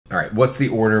All right, what's the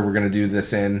order we're going to do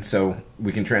this in so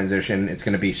we can transition? It's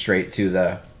going to be straight to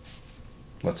the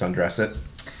let's undress it.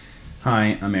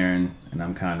 Hi, I'm Aaron, and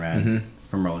I'm Conrad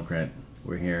from Roll Crit.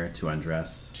 We're here to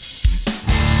undress.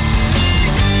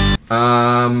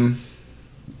 Yeah,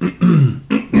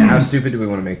 how stupid do we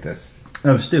want to make this?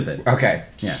 Oh, stupid. Okay.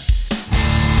 Yeah.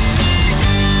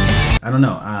 I don't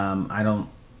know. I don't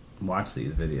watch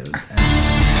these videos.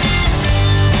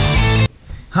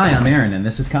 Hi, I'm Aaron, and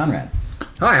this is Conrad.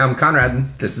 Hi, I'm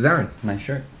Conrad. This is Aaron. Nice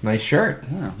shirt. Nice shirt.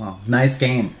 Oh, well, nice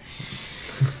game.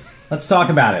 Let's talk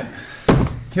about it.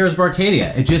 Here's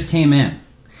Barcadia. It just came in.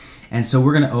 And so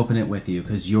we're going to open it with you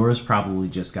because yours probably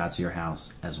just got to your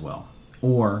house as well.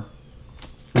 Or...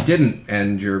 it didn't,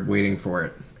 and you're waiting for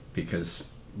it because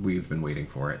we've been waiting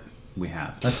for it. We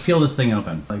have. Let's peel this thing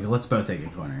open. Like, let's both take a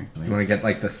corner. You want to get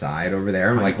like the side over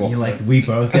there? I'm like, well, we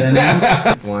both get in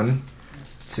there? 1,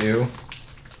 2.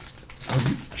 Oh,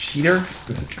 you cheater!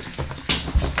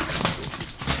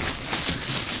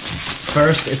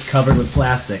 First, it's covered with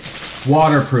plastic,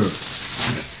 waterproof.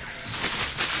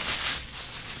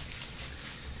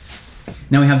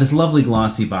 Now we have this lovely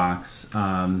glossy box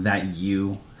that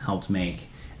you helped make,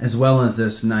 as well as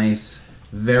this nice,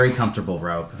 very comfortable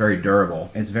rope. Very durable.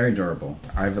 It's very durable.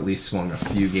 I've at least swung a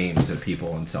few games at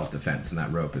people in self-defense, and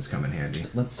that rope has come in handy.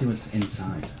 Let's see what's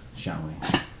inside, shall we?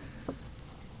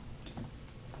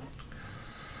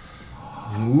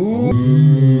 Ooh.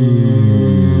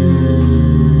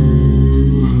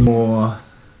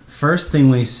 First thing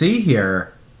we see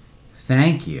here,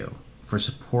 thank you for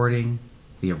supporting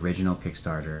the original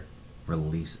Kickstarter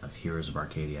release of Heroes of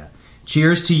Barcadia.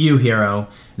 Cheers to you, hero.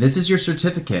 This is your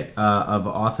certificate of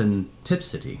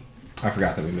authenticity. I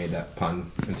forgot that we made that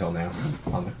pun until now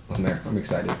on there. I'm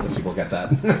excited that people get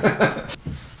that.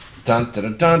 Dun,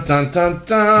 dun, dun, dun, dun,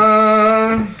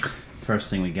 dun. First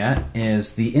thing we get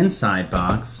is the inside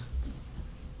box.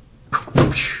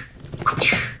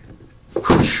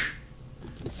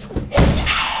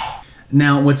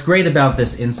 Now, what's great about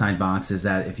this inside box is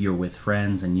that if you're with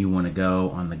friends and you want to go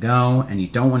on the go and you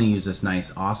don't want to use this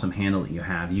nice, awesome handle that you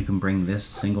have, you can bring this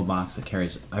single box that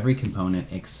carries every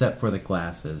component except for the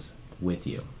glasses with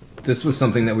you. This was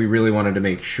something that we really wanted to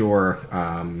make sure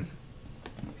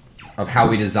of how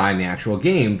we designed the actual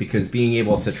game, because being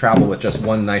able to travel with just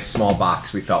one nice small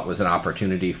box we felt was an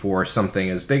opportunity for something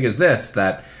as big as this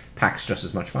that packs just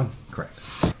as much fun. Correct.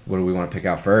 What do we want to pick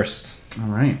out first? All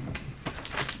right.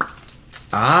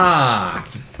 Ah,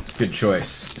 good choice.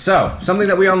 So, something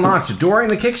that we unlocked during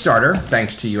the Kickstarter,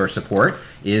 thanks to your support,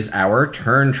 is our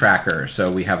turn tracker.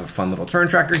 So we have a fun little turn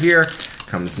tracker here.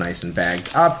 Comes nice and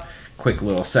bagged up. Quick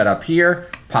little setup here.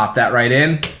 Pop that right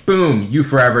in. Boom, you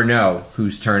forever know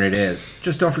whose turn it is.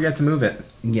 Just don't forget to move it.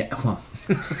 Yeah, well,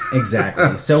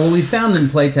 exactly. So what we found in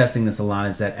playtesting this a lot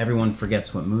is that everyone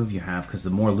forgets what move you have because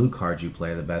the more loot cards you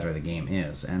play, the better the game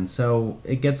is. And so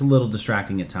it gets a little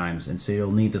distracting at times, and so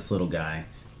you'll need this little guy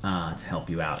to help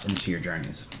you out into your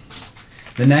journeys.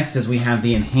 The next is we have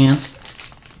the enhanced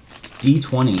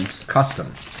D20s.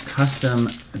 Custom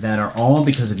that are all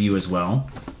because of you as well.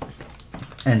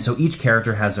 And so each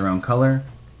character has their own color.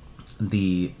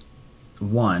 The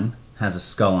one has a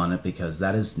skull on it because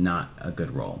that is not a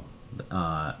good roll.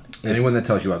 Anyone that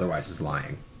tells you otherwise is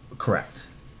lying. Correct.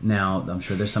 Now, I'm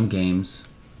sure there's some games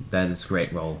that it's a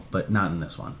great roll, but not in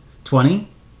this one. 20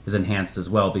 is enhanced as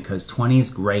well because 20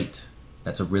 is great.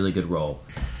 That's a really good roll.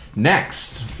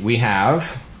 Next, we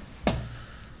have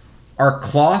our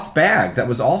cloth bag that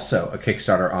was also a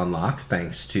Kickstarter unlock,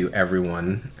 thanks to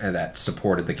everyone that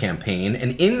supported the campaign.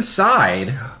 And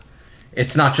inside,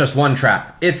 it's not just one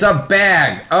trap. It's a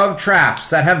bag of traps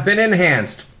that have been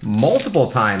enhanced multiple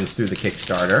times through the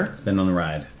Kickstarter. It's been on the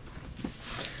ride.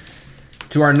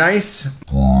 To our nice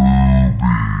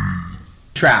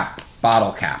trap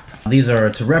bottle cap. These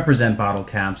are to represent bottle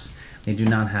caps. They do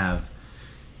not have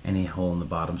any hole in the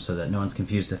bottom so that no one's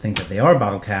confused to think that they are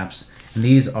bottle caps. And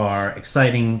these are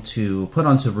exciting to put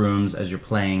onto rooms as you're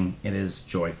playing. It is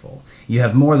joyful. You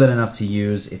have more than enough to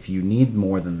use. If you need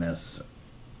more than this,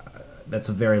 that's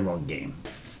a very long game.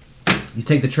 You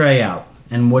take the tray out,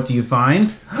 and what do you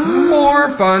find? More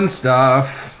fun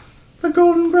stuff. The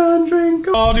golden brand drink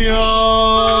audio.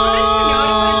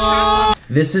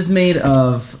 This is made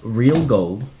of real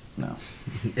gold. No.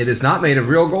 It is not made of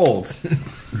real gold. Look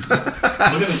at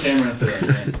the camera and say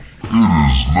that again. It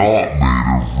is not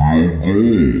made of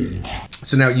real gold.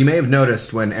 So now you may have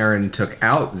noticed when Aaron took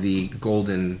out the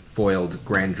golden foiled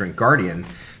Grand Drink Guardian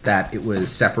that it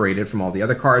was separated from all the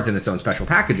other cards in its own special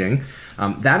packaging.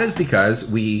 That is because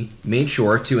we made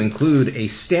sure to include a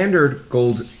standard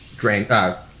gold drink,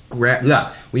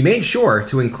 we made sure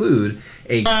to include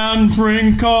a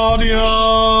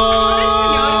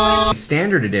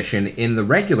standard edition in the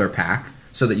regular pack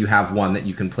so that you have one that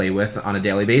you can play with on a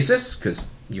daily basis, because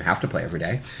you have to play every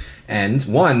day, and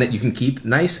one that you can keep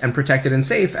nice and protected and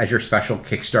safe as your special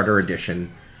Kickstarter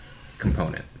edition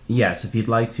component. Yes, if you'd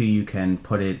like to, you can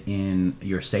put it in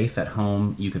your safe at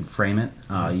home. You can frame it.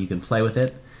 You can play with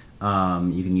it.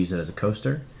 You can use it as a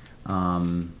coaster.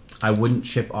 I wouldn't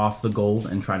chip off the gold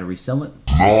and try to resell it.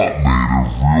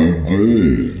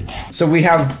 So we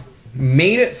have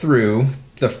made it through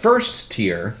the first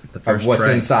tier of what's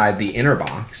inside the inner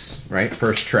box, right?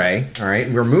 First tray, all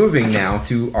right? We're moving now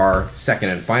to our second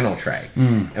and final tray.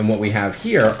 And what we have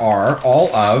here are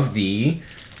all of the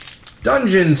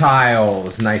dungeon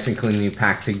tiles, nice and cleanly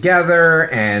packed together.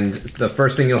 And the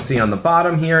first thing you'll see on the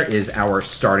bottom here is our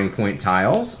starting point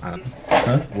tiles.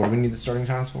 What do we need the starting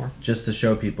tiles for? Just to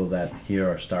show people that here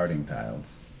are starting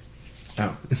tiles.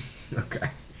 Oh,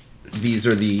 okay. These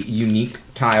are the unique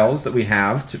tiles that we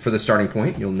have for the starting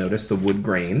point. You'll notice the wood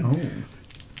grain.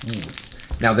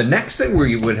 Now, the next thing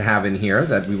we would have in here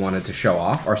that we wanted to show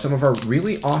off are some of our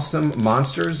really awesome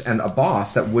monsters and a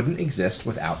boss that wouldn't exist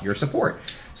without your support.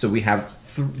 So we have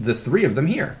the three of them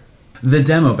here. The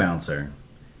Demo Bouncer,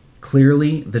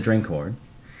 clearly the Drink Horde,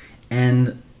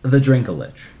 and the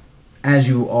Drink-a-Lich. As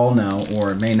you all know,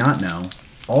 or may not know,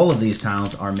 all of these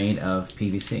tiles are made of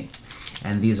PVC.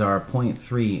 And these are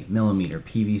 0.3 millimeter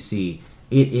PVC.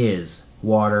 It is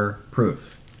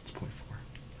waterproof. It's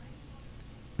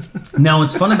 0.4. Now,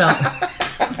 what's fun about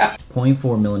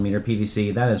 0.4 millimeter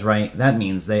PVC, that is right. That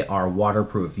means they are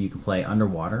waterproof. You can play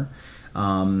underwater.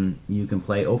 You can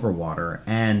play over water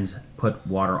and put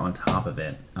water on top of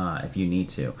it if you need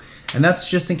to. And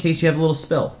that's just in case you have a little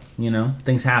spill. You know,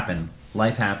 things happen.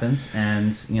 Life happens,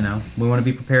 and, you know, we want to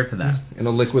be prepared for that. In a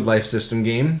liquid life system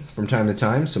game, from time to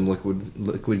time, some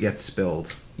liquid gets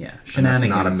spilled. Yeah, shenanigans. And that's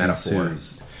not a metaphor.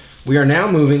 Ensues. We are now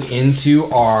moving into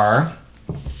our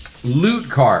loot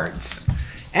cards.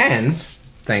 And,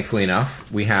 thankfully enough,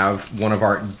 we have one of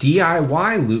our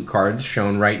DIY loot cards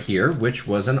shown right here, which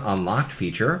was an unlocked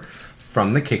feature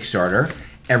from the Kickstarter.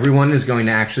 Everyone is going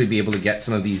to actually be able to get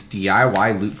some of these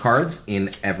DIY loot cards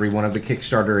in every one of the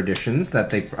Kickstarter editions that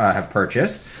they have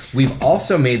purchased. We've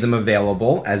also made them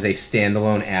available as a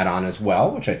standalone add-on as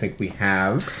well, which I think we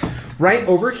have right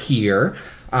over here.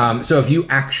 So if you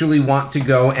actually want to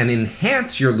go and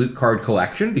enhance your loot card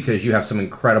collection because you have some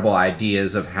incredible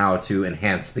ideas of how to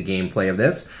enhance the gameplay of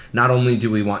this, not only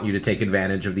do we want you to take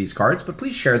advantage of these cards, but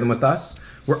please share them with us.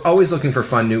 We're always looking for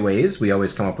fun new ways. We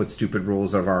always come up with stupid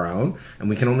rules of our own, and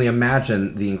we can only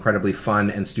imagine the incredibly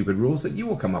fun and stupid rules that you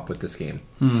will come up with this game.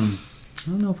 I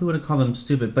don't know if we would have called them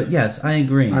stupid, but yes, I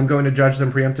agree. I'm going to judge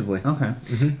them preemptively. Okay.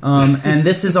 And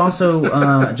this is also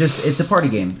it's a party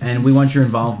game, and we want your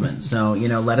involvement. So, you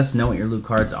know, let us know what your loot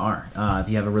cards are. If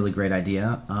you have a really great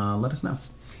idea, let us know.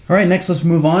 All right, next let's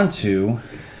move on to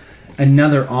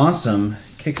another awesome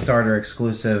Kickstarter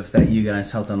exclusive that you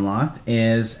guys helped unlock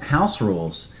is House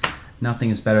Rules. Nothing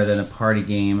is better than a party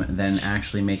game than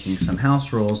actually making some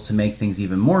house rules to make things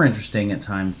even more interesting at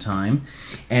time to time.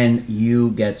 And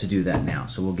you get to do that now.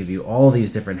 So we'll give you all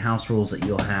these different house rules that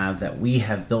you'll have that we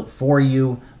have built for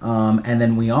you. And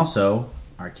then we also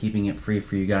are keeping it free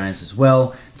for you guys as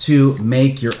well to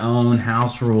make your own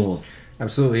house rules.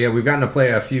 Absolutely, yeah. We've gotten to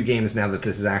play a few games now that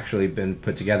this has actually been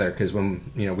put together, because when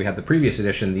we had the previous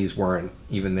edition, these weren't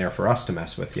even there for us to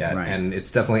mess with yet. Right. And it's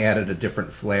definitely added a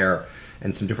different flair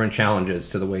and some different challenges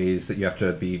to the ways that you have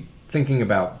to be thinking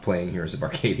about playing Heroes of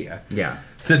Barcadia. Yeah.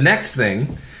 The next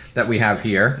thing that we have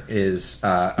here is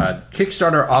a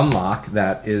Kickstarter unlock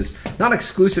that is not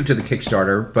exclusive to the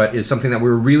Kickstarter, but is something that we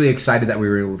were really excited that we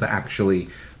were able to actually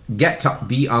get to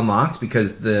be unlocked,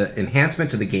 because the enhancement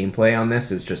to the gameplay on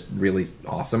this is just really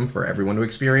awesome for everyone to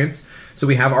experience. So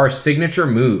we have our signature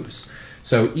moves.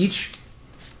 So each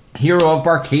hero of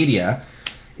Barcadia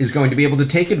is going to be able to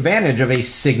take advantage of a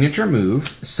signature move.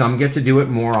 Some get to do it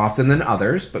more often than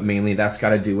others, but mainly that's got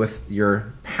to do with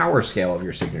your power scale of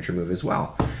your signature move as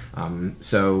well.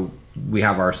 So we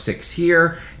have our 6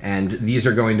 here, and these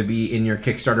are going to be in your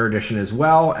Kickstarter edition as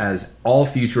well as all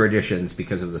future editions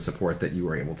because of the support that you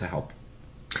were able to help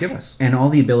give us. And all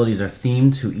the abilities are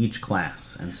themed to each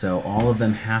class, and so all of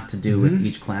them have to do with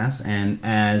each class. And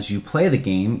as you play the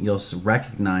game, you'll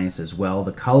recognize as well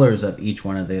the colors of each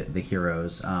one of the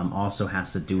heroes also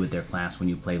has to do with their class when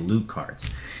you play loot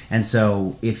cards. And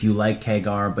so if you like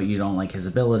Kagar but you don't like his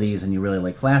abilities and you really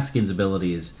like Flaskin's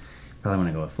abilities, probably want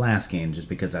to go with Flaskin just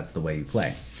because that's the way you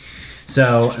play.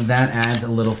 So that adds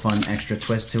a little fun extra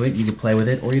twist to it. You can play with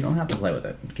it or you don't have to play with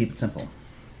it. Keep it simple.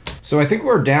 So I think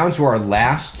we're down to our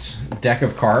last deck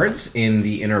of cards in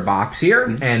the inner box here,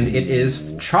 and it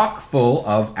is chock full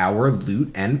of our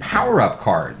loot and power-up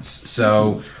cards.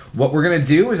 So what we're going to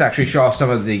do is actually show off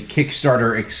some of the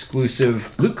Kickstarter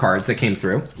exclusive loot cards that came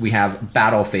through. We have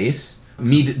Battle Face,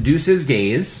 Medusa's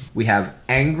Gaze, we have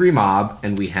Angry Mob,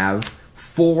 and we have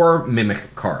 4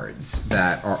 Mimic cards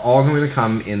that are all going to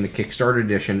come in the Kickstarter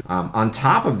edition. On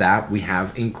top of that, we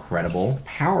have incredible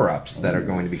power-ups that are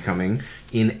going to be coming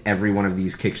in every one of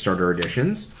these Kickstarter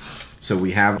editions. So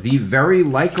we have the very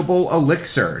likable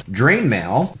Elixir, Drain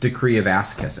Mail, Decree of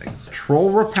Ass Kissing,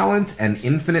 Troll Repellent, and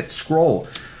Infinite Scroll,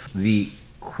 the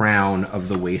Crown of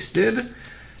the Wasted,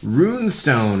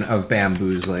 Runestone of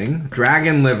Bamboozling,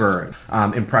 Dragon Liver,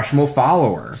 Impressionable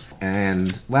Follower,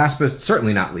 and last but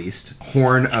certainly not least,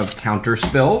 Horn of Counter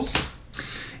Spills.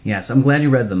 Yes, I'm glad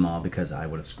you read them all because I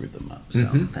would have screwed them up. So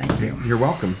thank you. You're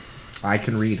welcome. I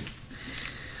can read.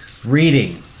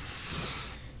 Reading.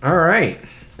 All right.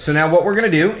 So now what we're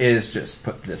going to do is just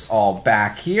put this all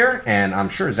back here, and I'm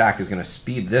sure Zach is going to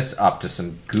speed this up to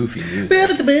some goofy music.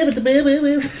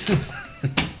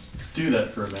 Do that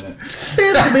for a minute.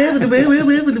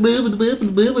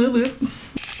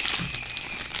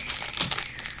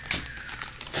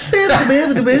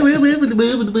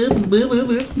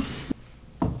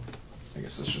 I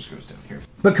guess this just goes down here.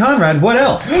 But Conrad, what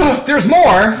else? There's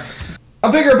more!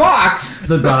 A bigger box!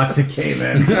 The box it came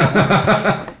in.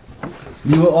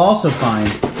 You will also find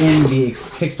in the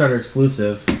Kickstarter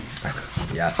exclusive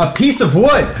Yes. a piece of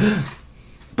wood.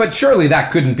 But surely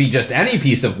that couldn't be just any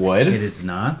piece of wood. It is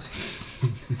not.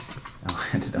 Oh, I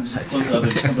ended upside Close down. up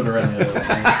and flip it around the other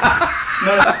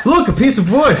way. Look, a piece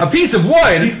of wood. A piece of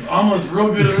wood! He's almost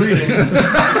real good at reading.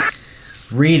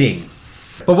 Reading.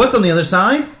 But what's on the other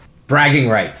side? Bragging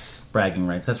rights. Bragging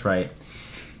rights, that's right.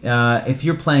 If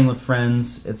you're playing with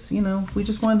friends, it's, we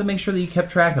just wanted to make sure that you kept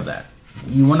track of that.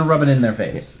 You want to rub it in their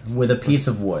face with a piece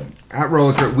of wood. At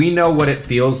Rollercoaster, we know what it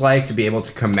feels like to be able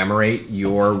to commemorate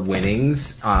your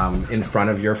winnings in front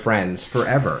of your friends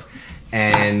forever.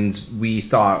 And we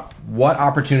thought, what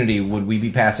opportunity would we be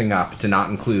passing up to not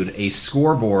include a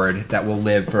scoreboard that will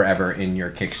live forever in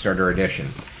your Kickstarter edition?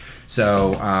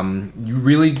 So you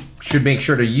really should make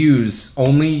sure to use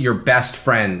only your best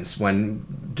friends when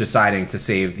deciding to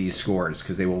save these scores,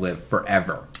 because they will live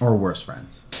forever. Or worse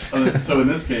friends. So in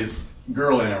this case,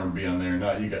 Girl Hammer would be on there,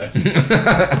 not you guys.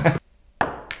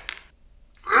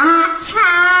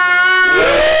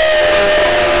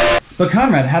 But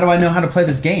Conrad, how do I know how to play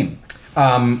this game?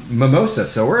 Mimosa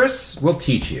Source will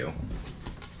teach you.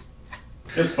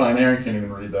 It's fine, Aaron can't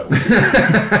even read that one.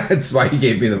 That's why he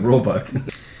gave me the rule book.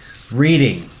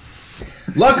 Reading.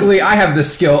 Luckily, I have the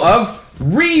skill of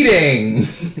reading.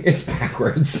 It's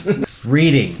backwards.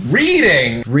 Reading.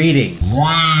 Reading. Reading.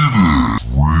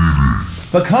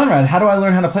 But Conrad, how do I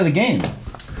learn how to play the game?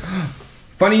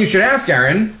 Funny you should ask,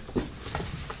 Aaron.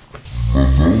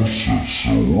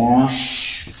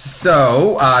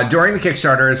 So, during the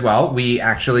Kickstarter as well, we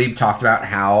actually talked about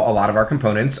how a lot of our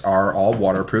components are all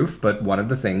waterproof, but one of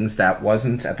the things that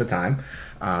wasn't at the time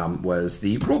was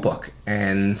the rulebook.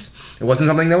 And it wasn't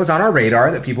something that was on our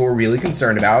radar that people were really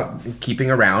concerned about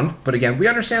keeping around. But again, we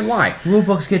understand why.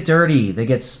 Rulebooks get dirty, they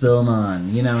get spilled on,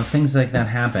 things like that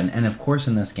happen. And of course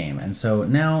in this game. And so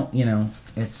now,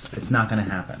 it's not going to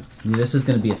happen. This is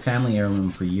going to be a family heirloom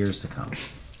for years to come.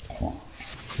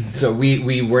 So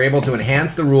we were able to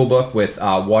enhance the rulebook with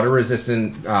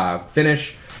water-resistant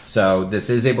finish. So this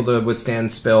is able to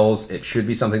withstand spills. It should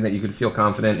be something that you could feel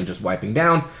confident in just wiping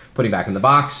down, putting back in the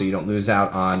box, so you don't lose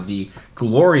out on the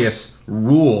glorious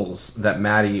rules that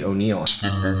Maddie O'Neill has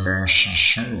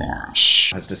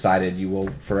decided you will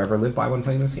forever live by when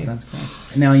playing this game. That's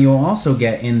correct. Now, you'll also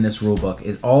get in this rulebook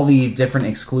is all the different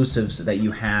exclusives that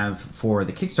you have for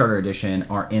the Kickstarter edition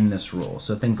are in this rule.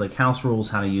 So things like house rules,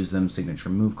 how to use them, signature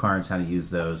move cards, how to use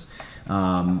those,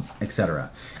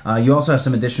 etc. You also have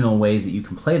some additional ways that you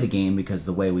can play the game, because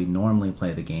the way we normally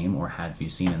play the game, or have you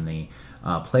seen in the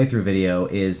playthrough video,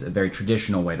 is a very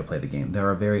traditional way to play the game. There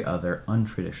are very other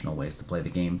untraditional ways to play the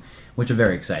game, which are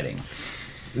very exciting.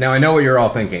 Now, I know what you're all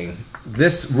thinking.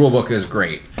 This rulebook is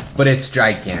great, but it's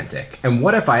gigantic. And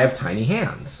what if I have tiny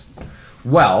hands?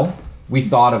 Well, we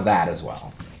thought of that as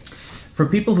well. For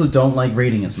people who don't like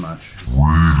reading as much,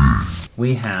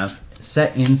 we have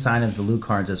set inside of the loot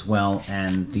cards as well,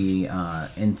 and the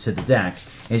into the deck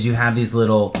is you have these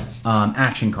little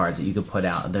action cards that you could put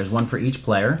out. There's one for each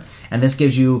player, and this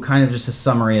gives you kind of just a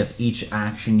summary of each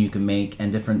action you can make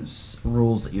and different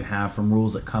rules that you have from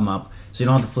rules that come up, so you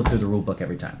don't have to flip through the rule book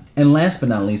every time. And last but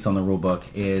not least on the rule book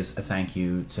is a thank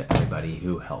you to everybody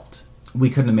who helped. we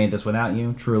couldn't have made this without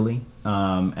you, truly.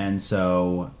 And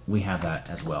so we have that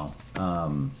as well.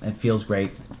 It feels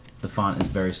great. The font is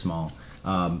very small.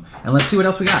 And let's see what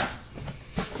else we got.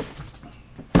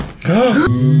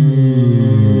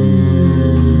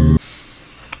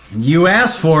 You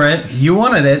asked for it. You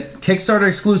wanted it. Kickstarter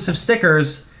exclusive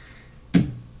stickers.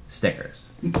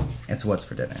 Stickers. It's what's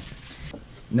for dinner.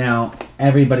 Now,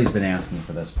 everybody's been asking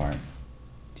for this part.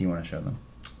 Do you want to show them?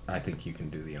 I think you can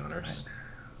do the honors.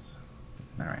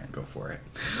 All right. Go for it.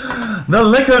 The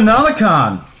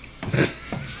Liconomicon!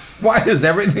 Why is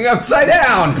everything upside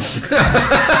down?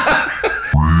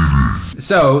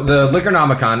 So, the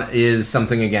Liconomicon is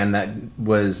something, again, that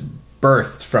was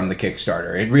birthed from the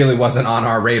Kickstarter. It really wasn't on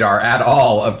our radar at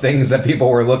all of things that people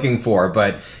were looking for,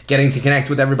 but getting to connect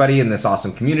with everybody in this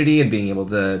awesome community and being able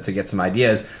to get some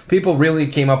ideas, people really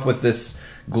came up with this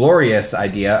glorious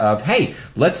idea of, hey,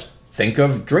 let's think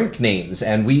of drink names.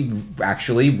 And we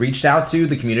actually reached out to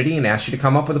the community and asked you to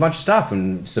come up with a bunch of stuff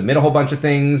and submit a whole bunch of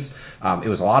things. It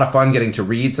was a lot of fun getting to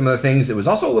read some of the things. It was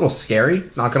also a little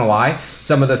scary, not gonna lie,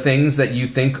 some of the things that you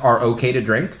think are okay to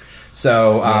drink.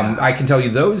 So I can tell you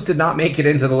those did not make it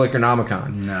into the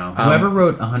Liconomicon. No. Whoever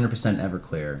wrote 100%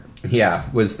 Everclear. Yeah,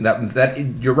 was that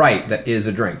you're right, that is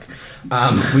a drink.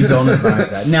 We don't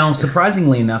advise that. Now,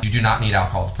 surprisingly enough, You do not need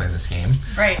alcohol to play this game.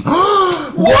 Right.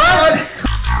 What?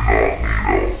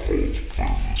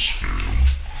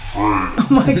 oh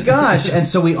my gosh. And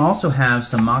so we also have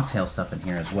some mocktail stuff in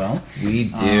here as well. We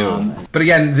do. But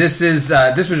again, this was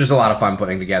just a lot of fun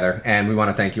putting together, and we want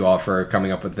to thank you all for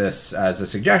coming up with this as a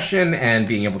suggestion and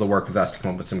being able to work with us to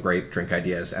come up with some great drink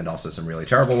ideas and also some really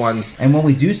terrible ones. And what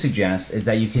we do suggest is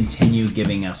that you continue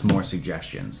giving us more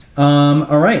suggestions.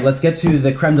 All right, let's get to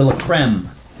the creme de la creme.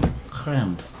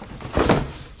 Creme.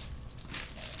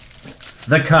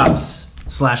 The cups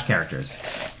 /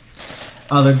 characters.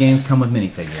 Other games come with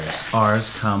minifigures.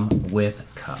 Ours come with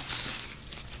cups.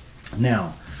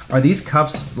 Now, are these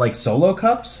cups like solo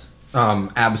cups?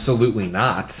 Absolutely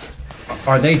not.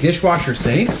 Are they dishwasher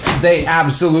safe? They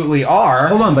absolutely are.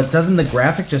 Hold on, but doesn't the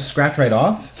graphic just scratch right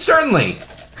off? Certainly.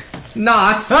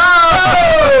 Not.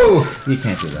 Oh! You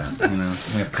can't do that. You know,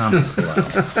 we have comments below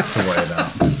to worry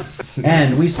about.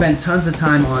 And we spent tons of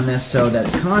time on this so that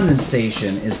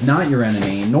condensation is not your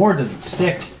enemy, nor does it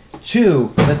stick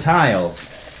to the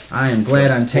tiles. I am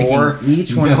glad I'm taking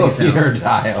each one of these out.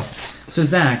 Tiles. So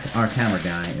Zach, our camera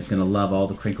guy, is going to love all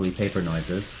the crinkly paper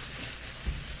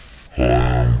noises.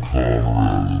 And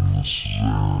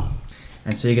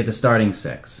so you get the starting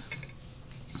 6.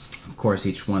 Of course,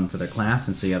 each one for their class,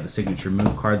 and so you have the signature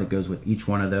move card that goes with each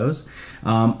one of those.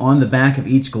 On the back of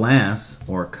each glass,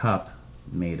 or cup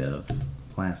made of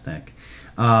plastic,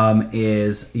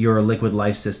 is your liquid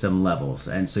life system levels.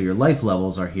 And so your life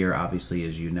levels are here, obviously,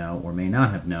 as you know, or may not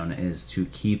have known, is to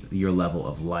keep your level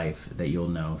of life that you'll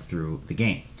know through the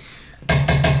game.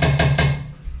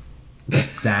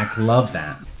 Zach loved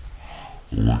that.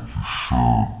 I like your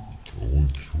shirt. I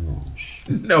like yours.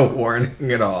 No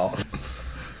warning at all.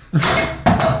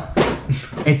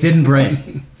 It didn't break.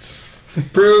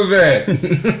 Prove it.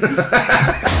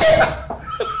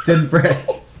 Didn't break.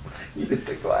 You hit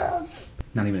the glass.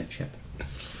 Not even a chip.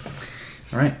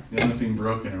 All right. The only thing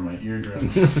broken are my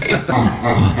eardrums.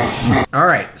 All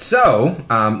right, so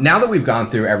now that we've gone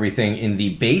through everything in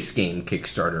the base game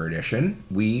Kickstarter edition,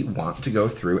 we want to go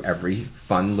through every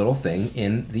fun little thing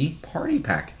in the Party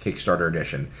Pack Kickstarter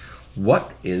edition.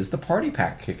 What is the Party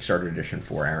Pack Kickstarter edition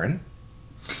for, Aaron?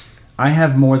 I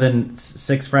have more than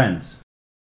 6 friends.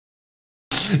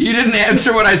 You didn't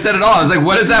answer what I said at all. I was like,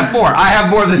 what is that for? I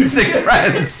have more than 6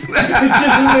 friends. It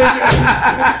didn't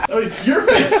make any sense. Your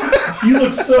face, you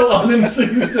look so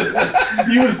unenthused.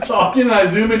 He was talking, and I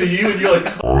zoom into you, and you're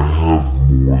like, I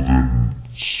have more than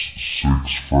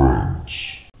 6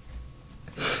 friends.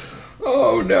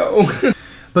 Oh, no.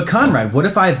 But Conrad, what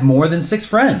if I have more than 6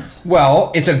 friends?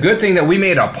 Well, it's a good thing that we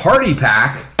made a party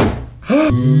pack.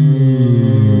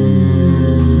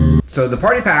 So the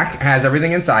party pack has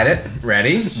everything inside it.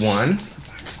 Ready? 1.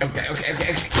 Okay.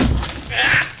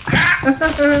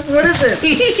 What is it?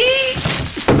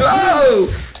 Oh!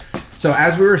 So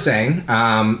as we were saying,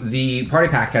 the party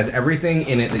pack has everything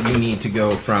in it that you need to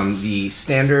go from the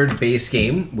standard base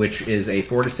game, which is a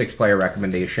 4 to 6 player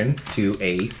recommendation, to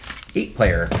a 8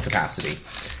 player capacity.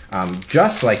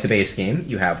 Just like the base game,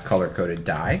 you have color-coded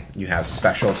die. You have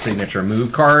special signature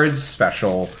move cards,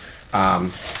 special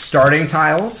starting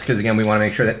tiles, because again, we want to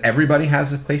make sure that everybody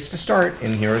has a place to start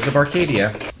in Heroes of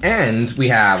Barcadia. And we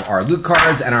have our loot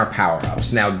cards and our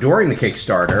power-ups. Now, during the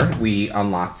Kickstarter, we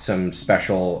unlocked some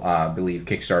special, I believe,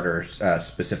 Kickstarter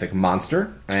specific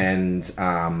monster and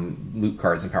loot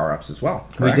cards and power-ups as well.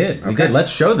 Correct? We did. We did.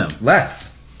 Let's show them.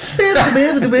 Let's.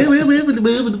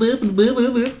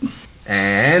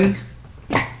 And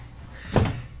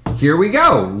here we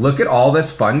go. Look at all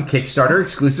this fun Kickstarter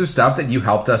exclusive stuff that you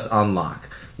helped us unlock.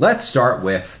 Let's start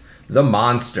with the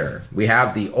monster. We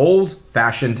have the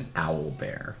old-fashioned owl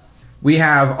bear. We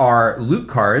have our loot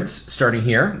cards starting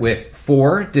here with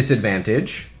 4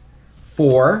 disadvantage,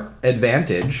 4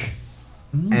 advantage,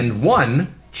 and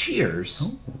 1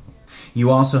 cheers. You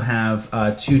also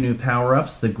have 2 new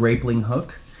power-ups, the grappling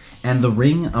hook and the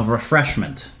ring of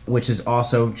refreshment, which is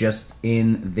also just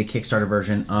in the Kickstarter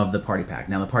version of the party pack.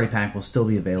 Now, the party pack will still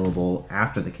be available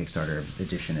after the Kickstarter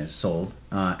edition is sold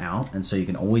out, and so you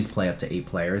can always play up to 8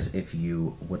 players if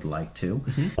you would like to.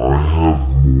 I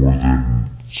have more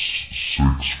than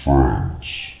 6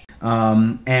 friends.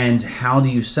 And how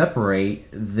do you separate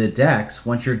the decks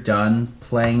once you're done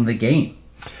playing the game?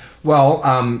 Well,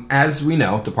 as we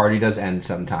know, the party does end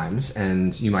sometimes,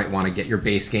 and you might want to get your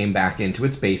base game back into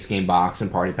its base game box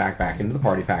and party pack back into the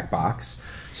party pack box.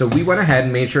 So we went ahead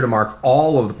and made sure to mark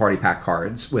all of the party pack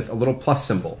cards with a little plus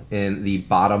symbol in the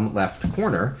bottom left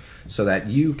corner so that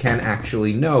you can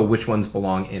actually know which ones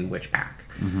belong in which pack.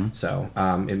 So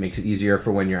it makes it easier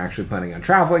for when you're actually planning on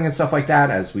traveling and stuff like that,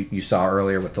 as you saw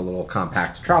earlier with the little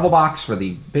compact travel box for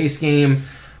the base game.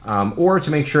 Or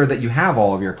to make sure that you have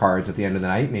all of your cards at the end of the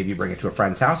night. Maybe you bring it to a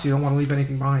friend's house. You don't want to leave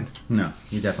anything behind. No,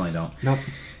 you definitely don't. Nope.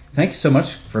 Thank you so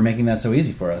much for making that so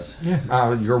easy for us.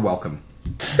 Yeah, you're welcome.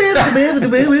 We've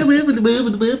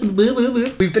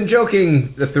been joking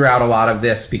throughout a lot of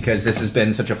this because this has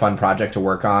been such a fun project to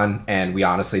work on, and we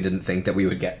honestly didn't think that we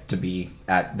would get to be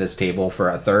at this table for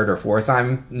a 3rd or 4th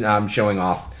time showing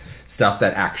off stuff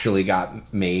that actually got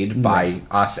made by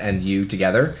us and you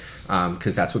together,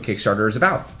 because that's what Kickstarter is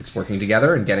about. It's working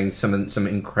together and getting some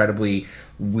incredibly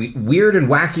weird and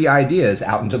wacky ideas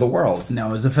out into the world. No,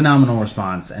 it was a phenomenal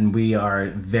response, and we are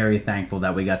very thankful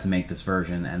that we got to make this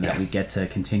version and that we get to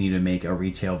continue to make a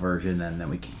retail version and that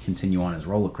we can continue on as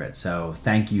Rollercrit. So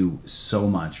thank you so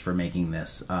much for making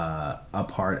this a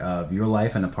part of your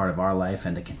life and a part of our life,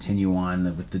 and to continue on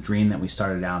with the dream that we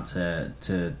started out to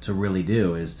really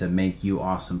do, is to make you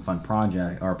awesome, fun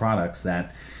products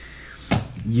that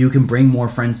you can bring more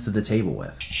friends to the table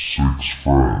with. 6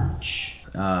 friends.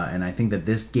 And I think that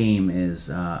this game is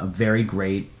a very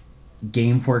great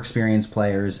game for experienced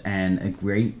players and a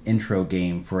great intro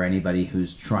game for anybody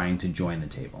who's trying to join the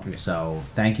table. So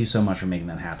thank you so much for making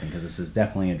that happen, because this is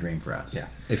definitely a dream for us. Yeah.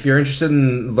 If you're interested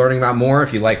in learning about more,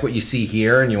 if you like what you see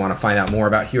here and you want to find out more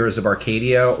about Heroes of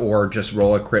Arcadia or just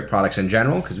Rollercrit products in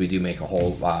general, because we do make a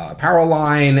whole apparel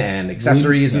line and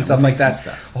accessories and stuff like that,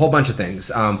 a whole bunch of things,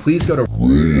 please go to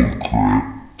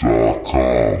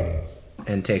Rollercrit.com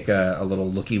and take a little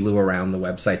looky-loo around the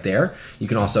website there. You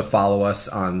can also follow us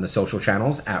on the social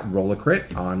channels at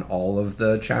Rollercrit on all of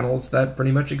the channels that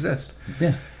pretty much exist.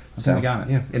 Yeah, so we got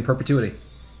it. Yeah, in perpetuity.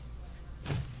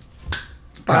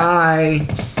 Bye.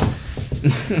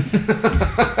 I'm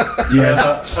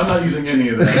not using any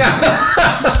of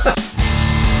that.